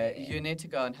 Anyway, you need to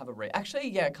go and have a read. Actually,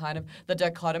 yeah, kind of the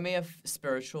dichotomy of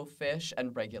spiritual fish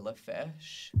and regular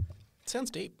fish.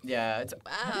 Sounds deep. Yeah, have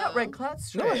you not Wow. read Cloud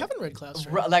Street? No, I haven't read Cloud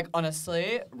Street.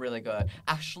 Honestly, really good.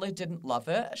 Ashley didn't love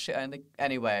it. She only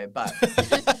anyway, but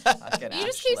I get You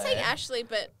just keep saying Ashley. Ashley,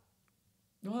 but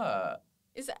What?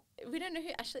 is that we don't know who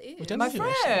Ashley is. We don't My know who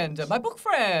Ashley friend, my book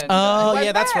friend. Oh, My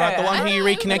yeah, that's right. The one who you Oh,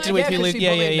 reconnected my with God. who Yeah, lived. 'cause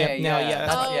Yeah, she yeah, bullied yeah. me, Now, yeah. yeah.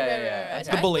 That's That's- Oh, yeah, right, yeah, right, yeah. right. It's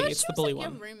I the bully, thought it's she the was, bully like,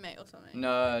 one. Your roommate or something.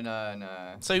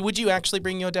 No. So would you actually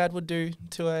bring your dad would do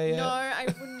to a... No, I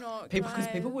would not. Because cry.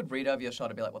 people would read over your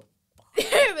shoulder and be like, what Be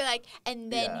like,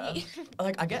 and then Yeah. he.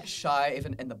 I get shy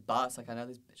even in the bus. I know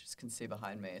these bitches can see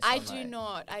behind me. So I I'm do like,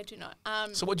 not. I do not.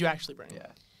 So what do you actually bring? Yeah.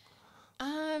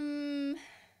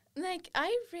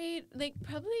 I read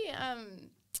probably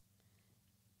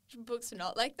books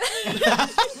not like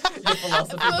that. Your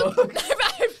philosophy book.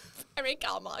 I read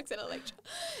Karl Marx in a lecture.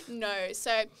 No,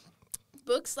 so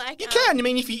books like You can. I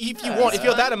mean, if you Yeah, want, if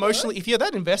you're that yeah. emotionally, if you're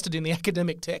that invested in the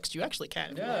academic text, you actually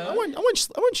can. Yeah. I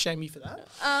won't shame you for that.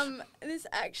 This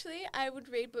actually, I would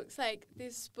read books like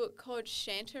this book called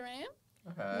Shantaram.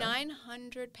 Okay.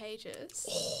 900 pages.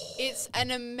 It's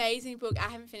an amazing book. I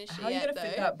haven't finished How are it you yet, going to though.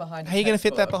 fit that behind How are you going to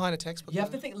fit that textbook? behind a textbook? You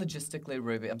have though? to think logistically,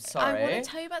 Ruby. I'm I sorry. want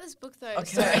to tell you about this book, though. Okay.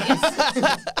 So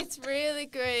it's really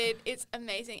good. It's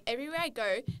amazing. Everywhere I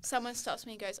go, someone stops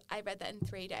me and goes, I read that in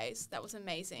 3 days. That was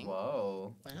amazing.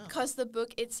 Whoa. Wow. Because the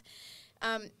book, it's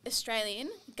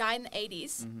Australian, guy in the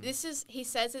 80s. Mm-hmm. He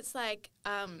says it's like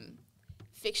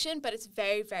fiction, but it's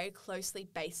very, very closely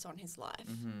based on his life.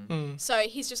 Mm-hmm. Mm. So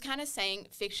he's just kind of saying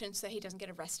fiction so he doesn't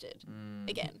get arrested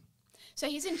again. So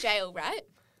he's in jail, right?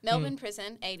 Melbourne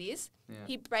prison, 80s. Yeah.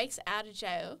 He breaks out of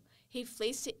jail. He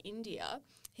flees to India.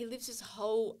 He lives his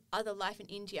whole other life in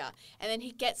India. And then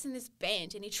he gets in this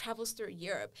band and he travels through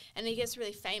Europe and he gets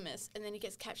really famous and then he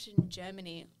gets captured in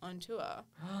Germany on tour.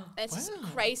 And it's this Wow.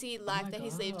 crazy life my that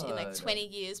he's lived in like God. 20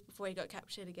 years before he got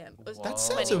captured again. It was Whoa. That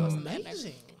 20 sounds or something, I don't know.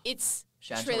 amazing. It's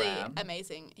Shantaram. truly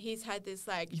amazing. He's had this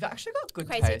like You've actually got good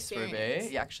Crazy taste, experience.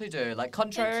 Ruby. You actually do. Like,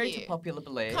 contrary to you. popular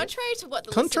belief. contrary to what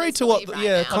the Contrary listeners to what, believe right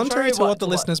yeah, now. contrary to what the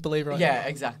what- listeners believe right Yeah, now.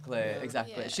 exactly.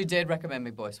 Yeah. She did recommend me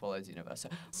Boy Swallows Universe.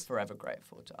 So forever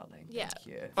grateful, darling. Yeah. Thank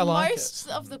you. I like Most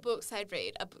of the books I'd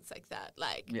read are books like that.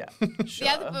 Like Yeah. the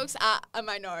other books are a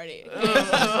minority.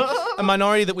 A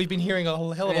minority that we've been hearing a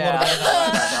hell of a lot Yeah.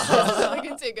 about. It's not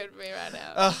looking too good for me right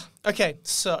now. Okay,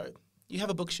 so you have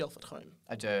a bookshelf at home.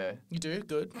 I do. You do?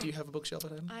 Good. Do you have a bookshelf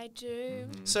at home? I do.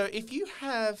 So if you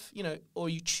have, or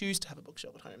you choose to have a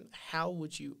bookshelf at home, how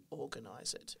would you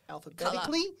organize it?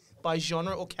 Alphabetically, by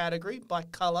genre or category, by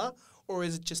color, or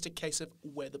is it just a case of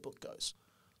where the book goes?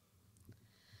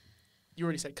 You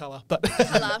already said color, but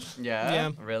Colour. Yeah?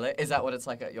 Yeah. Really? Is that what it's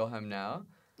like at your home now?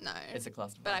 No. It's a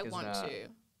cluster but I isn't want it?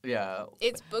 to. Yeah.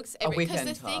 It's books A every because weekend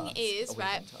the thing task. is, A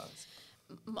right, weekend task.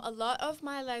 a lot of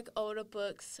my like older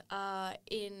books are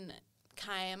in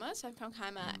Kiama, so I'm from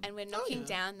Kiama, and we're knocking yeah.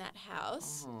 down that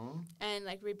house Aw. and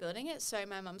like rebuilding it. So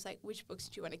my mum's like, "Which books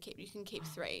do you want to keep? You can keep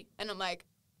 3." And I'm like,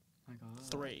 My God.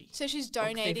 3. so she's Book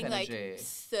thief donating like energy.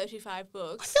 35 I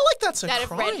books feel like that's a that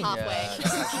have read crime.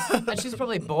 halfway. And she's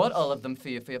probably bought all of them for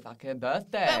your fucking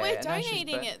birthday. But we're and now she's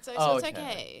donating bu- it, so Oh, it's okay.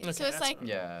 Okay, So it's that's like fine.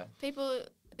 Yeah. people.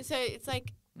 So it's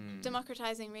like Mm.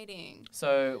 democratizing reading.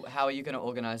 So how are you going to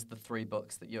organise the 3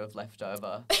 books that you have left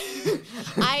over?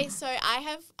 I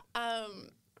have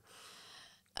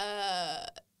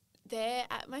They're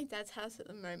at my dad's house at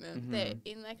the moment. Mm-hmm. They're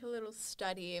in like a little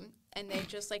study and they're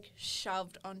just like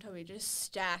shoved on top of each other, just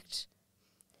stacked.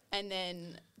 And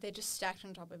then they're just stacked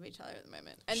on top of each other at the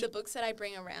moment. And the books that I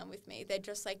bring around with me, they're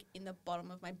just like in the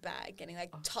bottom of my bag, getting like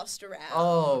tossed around.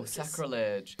 Oh, Just-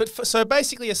 sacrilege. But so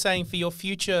basically, you're saying for your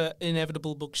future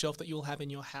inevitable bookshelf that you'll have in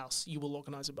your house, you will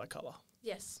organise it by colour.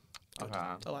 Yes. Okay.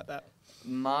 I like that.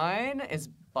 Mine is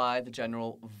by the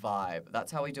general vibe.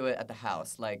 That's how we do it at the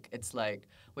house. Like, it's like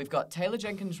we've got Taylor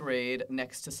Jenkins Reid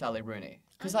next to Sally Rooney.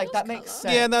 Because, like, that makes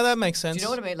sense. Yeah, no, that makes sense. Do you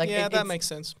know what I mean? Like, yeah, that it's- makes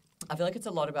sense. I feel like it's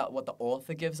a lot about what the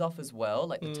author gives off as well,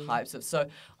 like the types of. So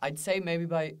I'd say maybe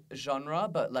by genre,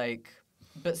 but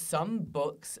some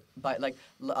books by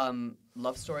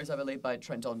Love Stories, I believe, by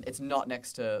Trent Dalton. It's not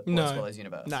next to Boy Swallows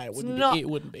Universe. No, it It's wouldn't not- be. It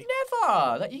wouldn't be. Never.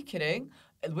 Are you kidding?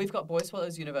 We've got Boy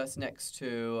Swallows Universe next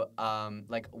to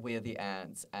like We're the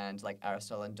Ants and like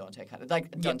Aristotle and Dante, kind of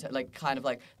like Dante, like kind of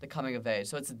like the coming of age.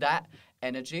 So it's that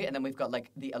energy, and then we've got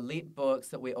like the elite books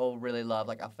that we all really love,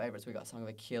 like our favorites. We got Song of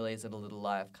Achilles and A Little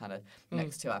Life, kind of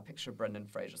next to our picture of Brendan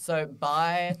Fraser. So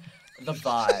by the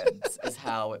vibes is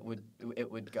how it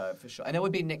would go for sure, and there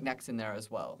would be knickknacks in there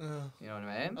as well. You know what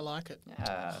I mean? I like it.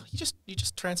 Yeah. You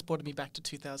just transported me back to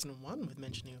 2001 with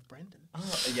mentioning of Brendan.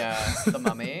 Oh, yeah. The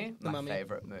Mummy, my Mummy,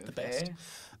 favorite movie. the best.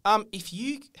 If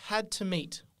you had to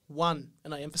meet one,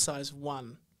 and I emphasize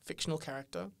one, fictional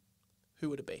character, who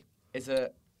would it be? Is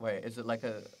it like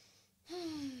a?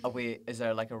 Is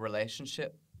there like a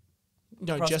relationship?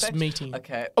 No, prospect? just meeting.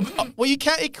 Okay. Well, you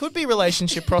can. It could be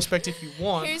relationship prospect if you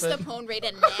want. Who's but the porn reader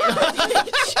now?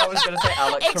 I was gonna say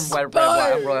Alex from Red,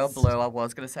 White, and Royal Blue. I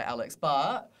was gonna say Alex,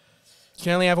 but you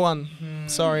can only have one.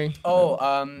 Sorry.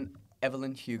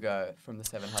 Evelyn Hugo from The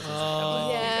Seven Husbands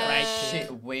Oh, of Evelyn yeah.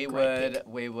 Hugo.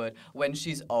 We would when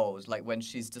she's old, like when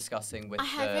she's discussing with I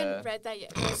haven't read that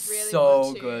yet. I really so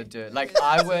want to. good, dude. Like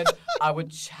Really I would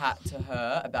chat to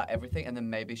her about everything, and then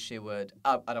maybe she would.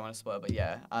 I don't want to spoil, but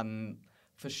yeah,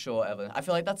 for sure, Evelyn. I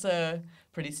feel like that's a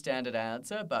pretty standard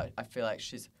answer, but I feel like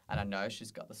and I know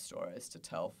she's got the stories to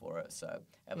tell for it. So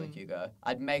Evelyn Hugo,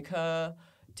 I'd make her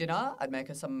dinner. I'd make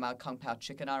her some Kung Pao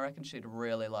chicken. I reckon she'd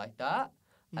really like that.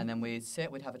 And then we'd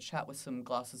have a chat with some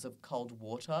glasses of cold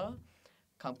water,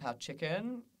 Kung Pao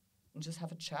chicken, and just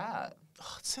have a chat.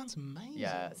 Oh, it sounds amazing.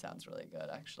 Yeah, it sounds really good,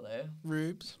 actually.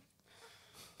 Rubes.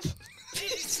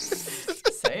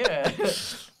 Say it.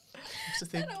 Just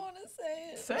think, I don't want to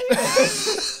say it. Say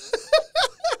it.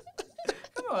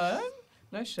 Come on.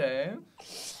 No shame.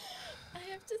 I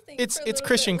have to think. it's for a it's little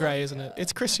Christian bit Grey, isn't it? longer.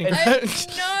 It's Christian Grey. No,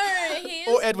 he is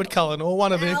Or Edward Cullen, or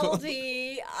one of the.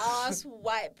 Aldi ass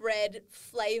white bread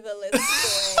flavorless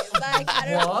boy. Like I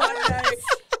don't want to know.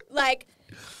 Like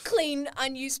clean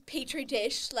unused petri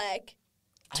dish. Like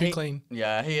Too clean.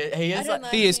 Yeah, he I is don't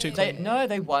like. He is too him. clean.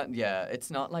 They want. Yeah,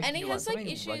 it's not like. And he has wants like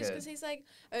something issues rugged. because he's like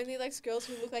only likes girls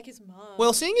who look like his mom.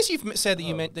 Well, seeing as you've said that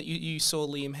you meant that you saw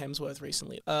Liam Hemsworth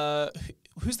recently,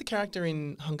 who's the character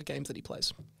in Hunger Games that he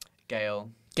plays? Gale,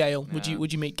 Gale. Yeah.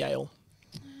 Would you meet Gale?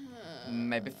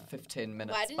 maybe 15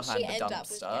 minutes why didn't behind she the end up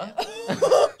with dumpster.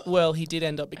 Gail? Well, he did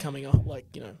end up becoming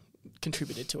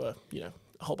contributed to a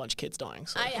whole bunch of kids dying.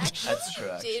 So. I actually That's true,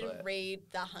 did actually. read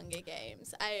the Hunger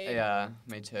Games. Yeah,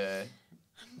 me too.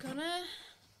 I'm gonna.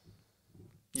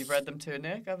 You've read them too,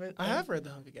 Nick? I have read the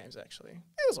Hunger Games actually.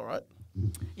 It was alright.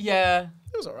 Yeah,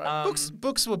 It was alright.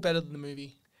 Books were better than the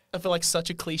movie. I feel like such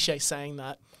a cliche saying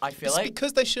that. I feel It's like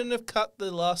because they shouldn't have cut the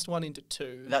last one into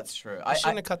two. that's true. They I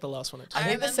shouldn't have cut the last one into two. I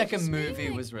think the remember second just movie being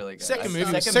like- was really good. Second I- movie was-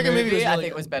 second second movie movie was I really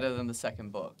think good. was better than the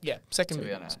second book. Yeah, second To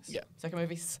movie. be honest. Yeah. Second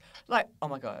movie, like, oh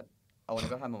my god, I want to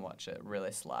go home and watch it. It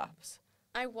really slaps.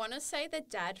 I want to say the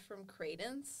dad from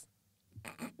Credence.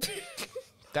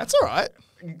 That's alright.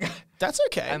 That's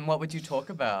okay. And what would you talk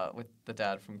about with the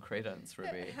dad from Credence,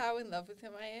 Ruby? How in love with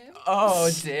him I am.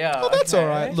 Oh dear. Oh, that's okay.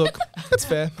 alright. Look, that's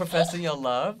fair. Professing your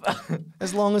love.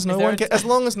 As long as Is there a as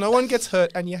long as no one gets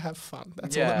hurt and you have fun.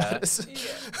 That's all Yeah. that matters.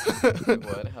 You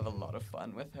would have a lot of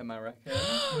fun with him, I reckon.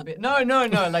 No.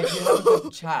 Like, you have a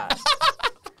good chat.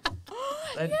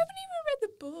 You haven't even read the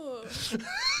book.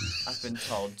 I've been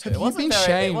told to. Have you been It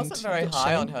shamed? wasn't very You've got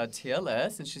high on shamed? her tier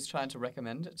list, and she's trying to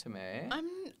recommend it to me.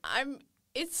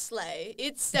 It's slay.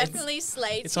 It's definitely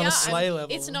slay tier. it's on a slay I'm-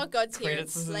 level. It's not god tier. Credence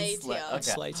It's is in slay slay- tier. Okay.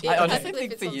 Slay tier. I It honestly perfectly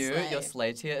think fits for on you, slay. your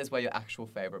slay tier is where your actual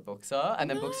favorite books are, and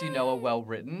then books you know are well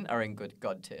written are in good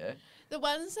god tier. The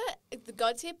ones that the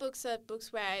god tier books are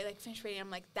books where I like finish reading. I'm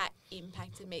like that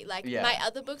impacted me. Like Yeah. my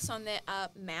other books on there are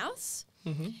Mouse.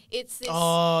 Mm-hmm. It's this.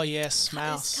 Oh yes, This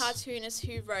Mouse. cartoonist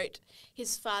who wrote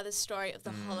his father's story of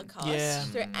the Holocaust. Yeah.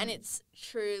 And it's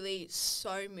truly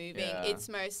so moving. Yeah. It's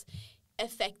most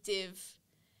effective,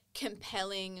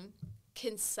 compelling,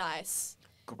 concise.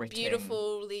 Gritting.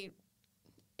 beautifully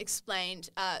explained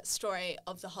story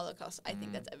of the Holocaust I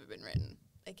think that's ever been written.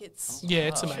 Like it's Yeah,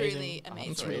 it's Wow. amazing. truly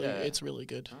amazing. It's really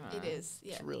good. It is,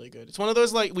 yeah. It's really good. It's one of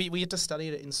those, like, we had to study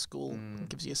it in school. It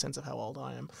gives you a sense of how old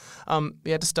I am. We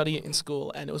had to study it in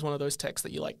school, and it was one of those texts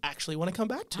that you, like, actually want to come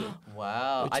back to.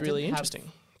 Wow. It's really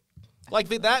interesting. Like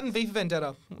that and V for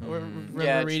Vendetta.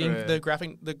 Remember reading true.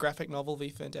 the graphic novel V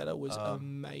for Vendetta was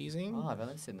amazing. Oh, I've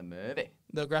only seen the movie.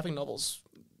 The graphic novel's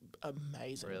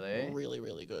amazing. Really? Really,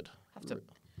 really good. Have to.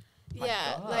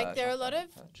 Yeah, God, like there are a I've lot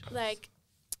of purchased. like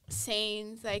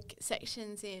scenes, like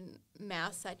sections in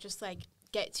Mouse that just like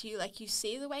get to you. Like you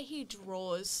see the way he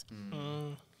draws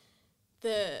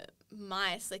the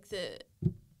mice, like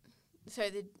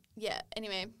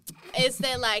anyway, is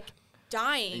they're like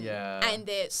dying Yeah. and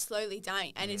they're slowly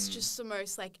dying, and it's just the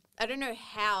most like, I don't know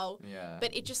how, Yeah.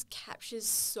 but it just captures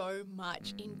so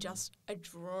much in just a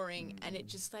drawing, and it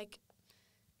just like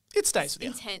It stays with you.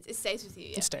 intense. It stays with you.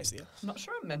 Yeah. It stays with you. I'm not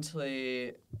sure I'm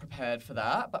mentally prepared for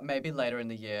that, but maybe later in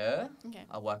the year, Okay.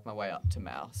 I'll work my way up to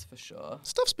Mouse for sure.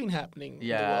 Stuff's been happening in the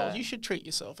Yeah. world. You should treat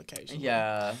yourself occasionally.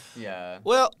 Yeah, yeah.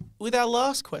 Well, with our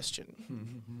last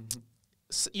question,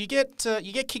 you get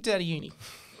kicked out of uni.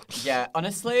 Yeah,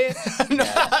 honestly.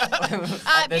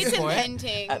 At this It's point,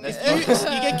 impending. at this You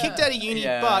point. get kicked out of uni,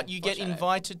 Yeah, but you get foreshadowing.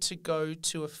 invited to go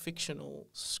to a fictional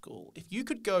school. If you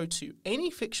could go to any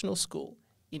fictional school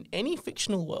in any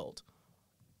fictional world,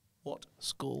 what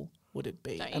school would it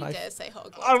be? Don't And you dare say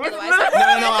Hogwarts. I would Otherwise, never-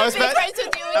 I No, I was be about- friends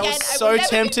with you I again. was I so will never be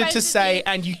tempted friends to with say, you.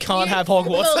 and you can't You have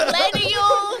Hogwarts.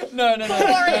 Millennial.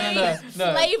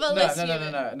 No. Flavorless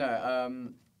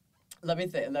No. Let me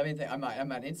think. I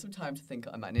might need some time to think.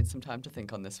 I might need some time to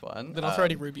think on this one. Then I'll throw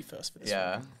to Ruby first for this one.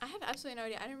 Yeah. I have absolutely no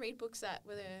idea. I didn't read books that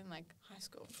were in like high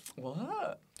school.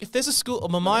 What? If there's a school,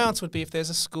 my answer would be if there's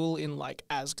a school in like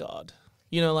Asgard.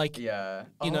 You know, like Yeah.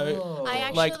 You know, Oh. I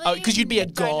like, actually 'cause you'd be a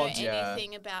don't god. know Yeah.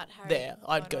 anything about Harry there,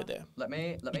 I'd go Potter. there. Let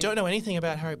me. You don't know anything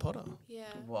about Harry Potter. Yeah.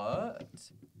 What?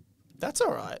 That's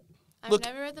all right. I've Look,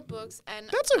 never read the books, and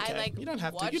that's okay. I like You don't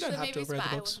have to- watched you don't the have to have movies, read the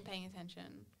but I books. wasn't paying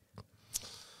attention.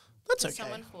 That's okay.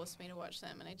 Someone forced me to watch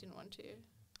them, and I didn't want to.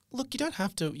 Look, you don't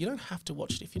have to. You don't have to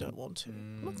watch it if you don't want to.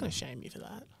 I'm not going to shame you for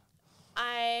that.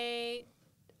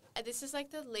 This is like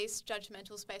the least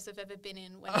judgmental space I've ever been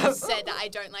in when I've said that I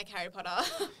don't like Harry Potter.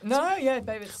 No, yeah,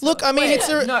 baby. It's Look, not- I mean, Wait, it's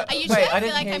a- no. I usually wait, feel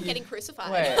didn't like hear I'm you. getting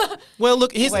crucified. Wait. Well,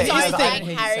 look, here's Wait, the I thing. didn't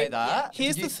hear you Harry- say that.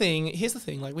 Here's You- the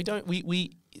thing. Like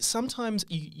we sometimes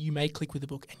you may click with the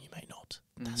book and you may not.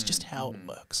 That's just how it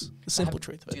works. The simple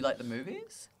truth of Do it. you like the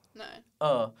movies? No.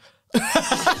 Oh.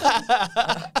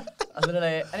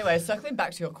 Anyway, circling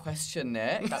back to your question,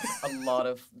 Nick, that's a lot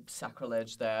of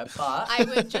sacrilege there, but I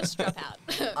would just drop out.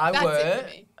 I That's would.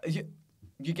 it for me.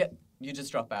 You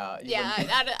just drop out. You Yeah,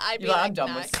 wouldn't- I'd be You're like, like, I'm done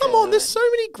nah, with Come on, there's so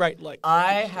many great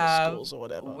I have schools or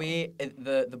whatever.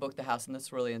 the book The House in the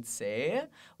Cerulean Sea,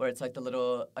 where it's like the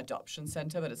little adoption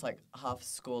center, but it's like half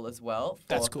school as well.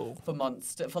 That's cool. For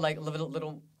monster, for like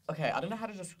little. Okay, I don't know how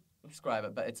to just describe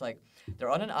it, but it's like they're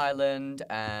on an island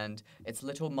and it's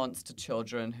little monster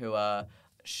children who are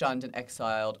shunned and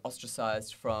exiled,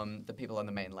 ostracized from the people on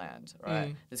the mainland,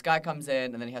 right? This guy comes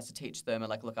in and then he has to teach them and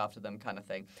like look after them kind of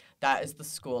thing. That is the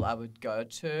school I would go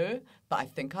to, but I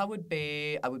think I would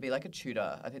be like a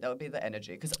tutor. I think that would be the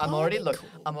energy because I'm already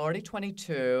I'm already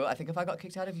 22. I think if I got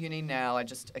kicked out of uni now, I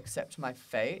just accept my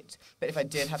fate. But if I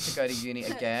did have to go to uni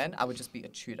again, I would just be a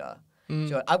tutor.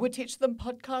 So I would teach them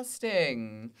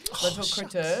podcasting, little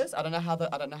critters. I don't know how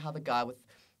the guy with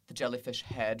the jellyfish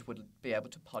head would be able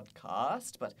to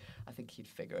podcast, but I think he'd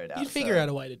figure it out. You'd figure out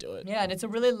a way to do it. Yeah, and it's a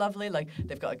really lovely, like,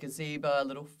 they've got a gazebo, a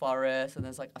little forest, and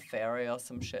there's, like, a fairy or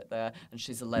some shit there, and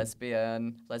she's a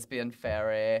lesbian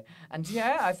fairy. And,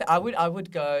 yeah, I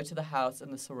would go to the house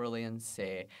in the Cerulean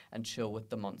Sea and chill with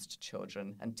the monster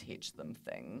children and teach them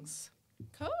things.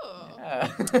 Cool.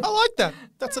 Yeah. I like that.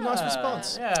 That's a nice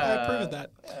response. Yeah. I approve of that.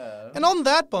 Yeah. And on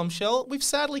that bombshell, we've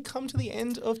sadly come to the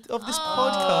end of this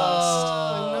podcast.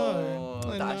 I know.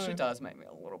 That actually does make me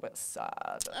a little bit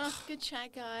sad. Oh, good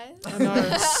chat, guys. I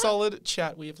know. Solid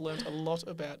chat. We have learnt a lot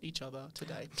about each other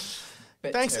today.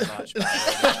 Bit Thanks. too much.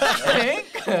 I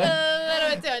think.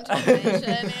 A little bit too much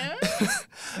information, yeah.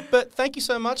 But thank you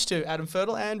so much to Adam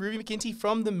Fiertl and Ruby McGinty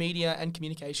from the Media and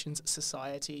Communications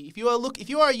Society. If you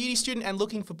are a uni student and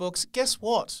looking for books, guess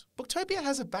what? Booktopia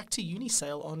has a Back to Uni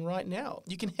sale on right now.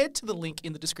 You can head to the link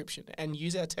in the description and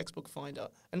use our textbook finder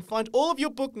and find all of your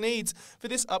book needs for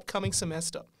this upcoming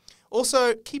semester.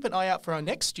 Also, keep an eye out for our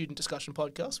next student discussion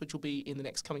podcast, which will be in the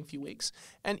next coming few weeks.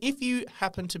 And if you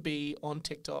happen to be on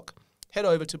TikTok, head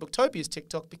over to Booktopia's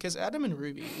TikTok because Adam and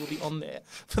Ruby will be on there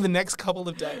for the next couple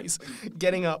of days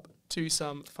getting up to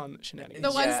some fun shenanigans.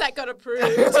 The ones that got approved.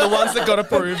 The ones that got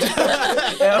approved.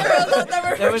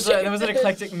 There was an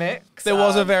eclectic mix. There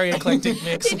was a very eclectic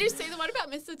mix. Did you see the one about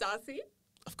Mr. Darcy?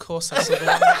 Of course I saw the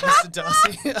one about Mr.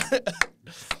 Darcy.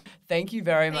 Thank you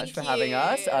very much Thank for having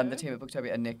us, you. the team at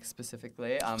Booktopia and Nick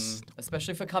specifically,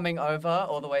 especially for coming over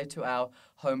all the way to our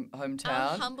hometown.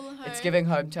 Our humble home. It's giving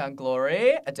hometown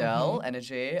glory, Adele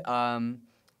energy.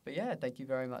 But yeah, thank you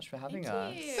very much for having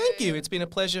us. Thank you. It's been a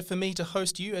pleasure for me to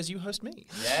host you as you host me.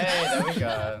 Yay, there we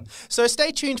go. So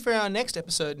stay tuned for our next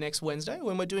episode next Wednesday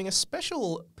when we're doing a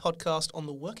special podcast on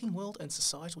the working world and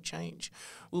societal change.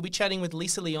 We'll be chatting with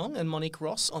Lisa Leong and Monique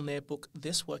Ross on their book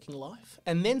This Working Life,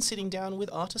 and then sitting down with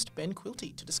artist Ben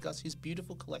Quilty to discuss his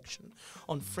beautiful collection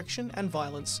on friction and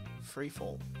violence,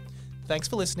 Freefall. Thanks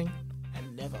for listening,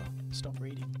 and never stop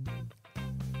reading.